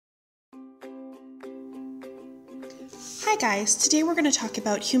Hi guys, today we're going to talk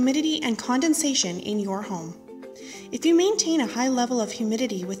about humidity and condensation in your home. If you maintain a high level of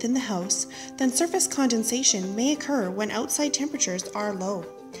humidity within the house, then surface condensation may occur when outside temperatures are low.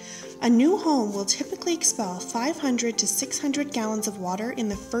 A new home will typically expel 500 to 600 gallons of water in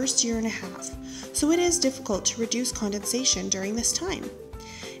the first year and a half, so it is difficult to reduce condensation during this time.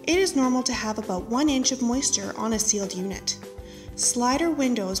 It is normal to have about 1 inch of moisture on a sealed unit. Slider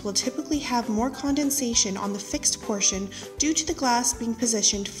windows will typically have more condensation on the fixed portion due to the glass being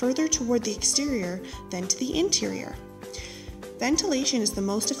positioned further toward the exterior than to the interior. Ventilation is the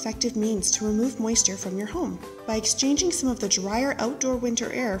most effective means to remove moisture from your home. By exchanging some of the drier outdoor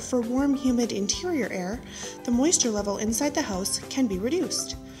winter air for warm, humid interior air, the moisture level inside the house can be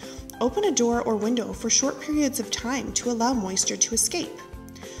reduced. Open a door or window for short periods of time to allow moisture to escape.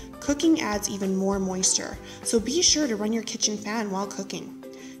 Cooking adds even more moisture, so be sure to run your kitchen fan while cooking.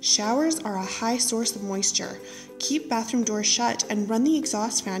 Showers are a high source of moisture. Keep bathroom doors shut and run the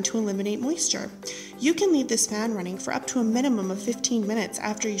exhaust fan to eliminate moisture. You can leave this fan running for up to a minimum of 15 minutes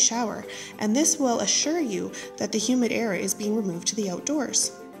after you shower, and this will assure you that the humid air is being removed to the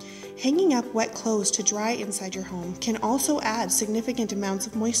outdoors. Hanging up wet clothes to dry inside your home can also add significant amounts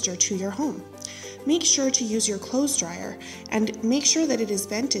of moisture to your home. Make sure to use your clothes dryer and make sure that it is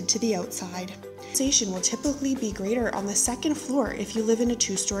vented to the outside. Condensation will typically be greater on the second floor if you live in a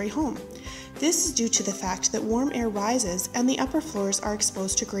 2-story home. This is due to the fact that warm air rises and the upper floors are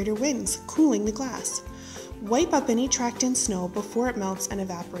exposed to greater winds, cooling the glass. Wipe up any tracked in snow before it melts and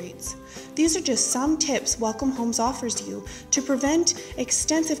evaporates. These are just some tips Welcome Homes offers you to prevent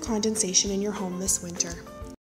extensive condensation in your home this winter.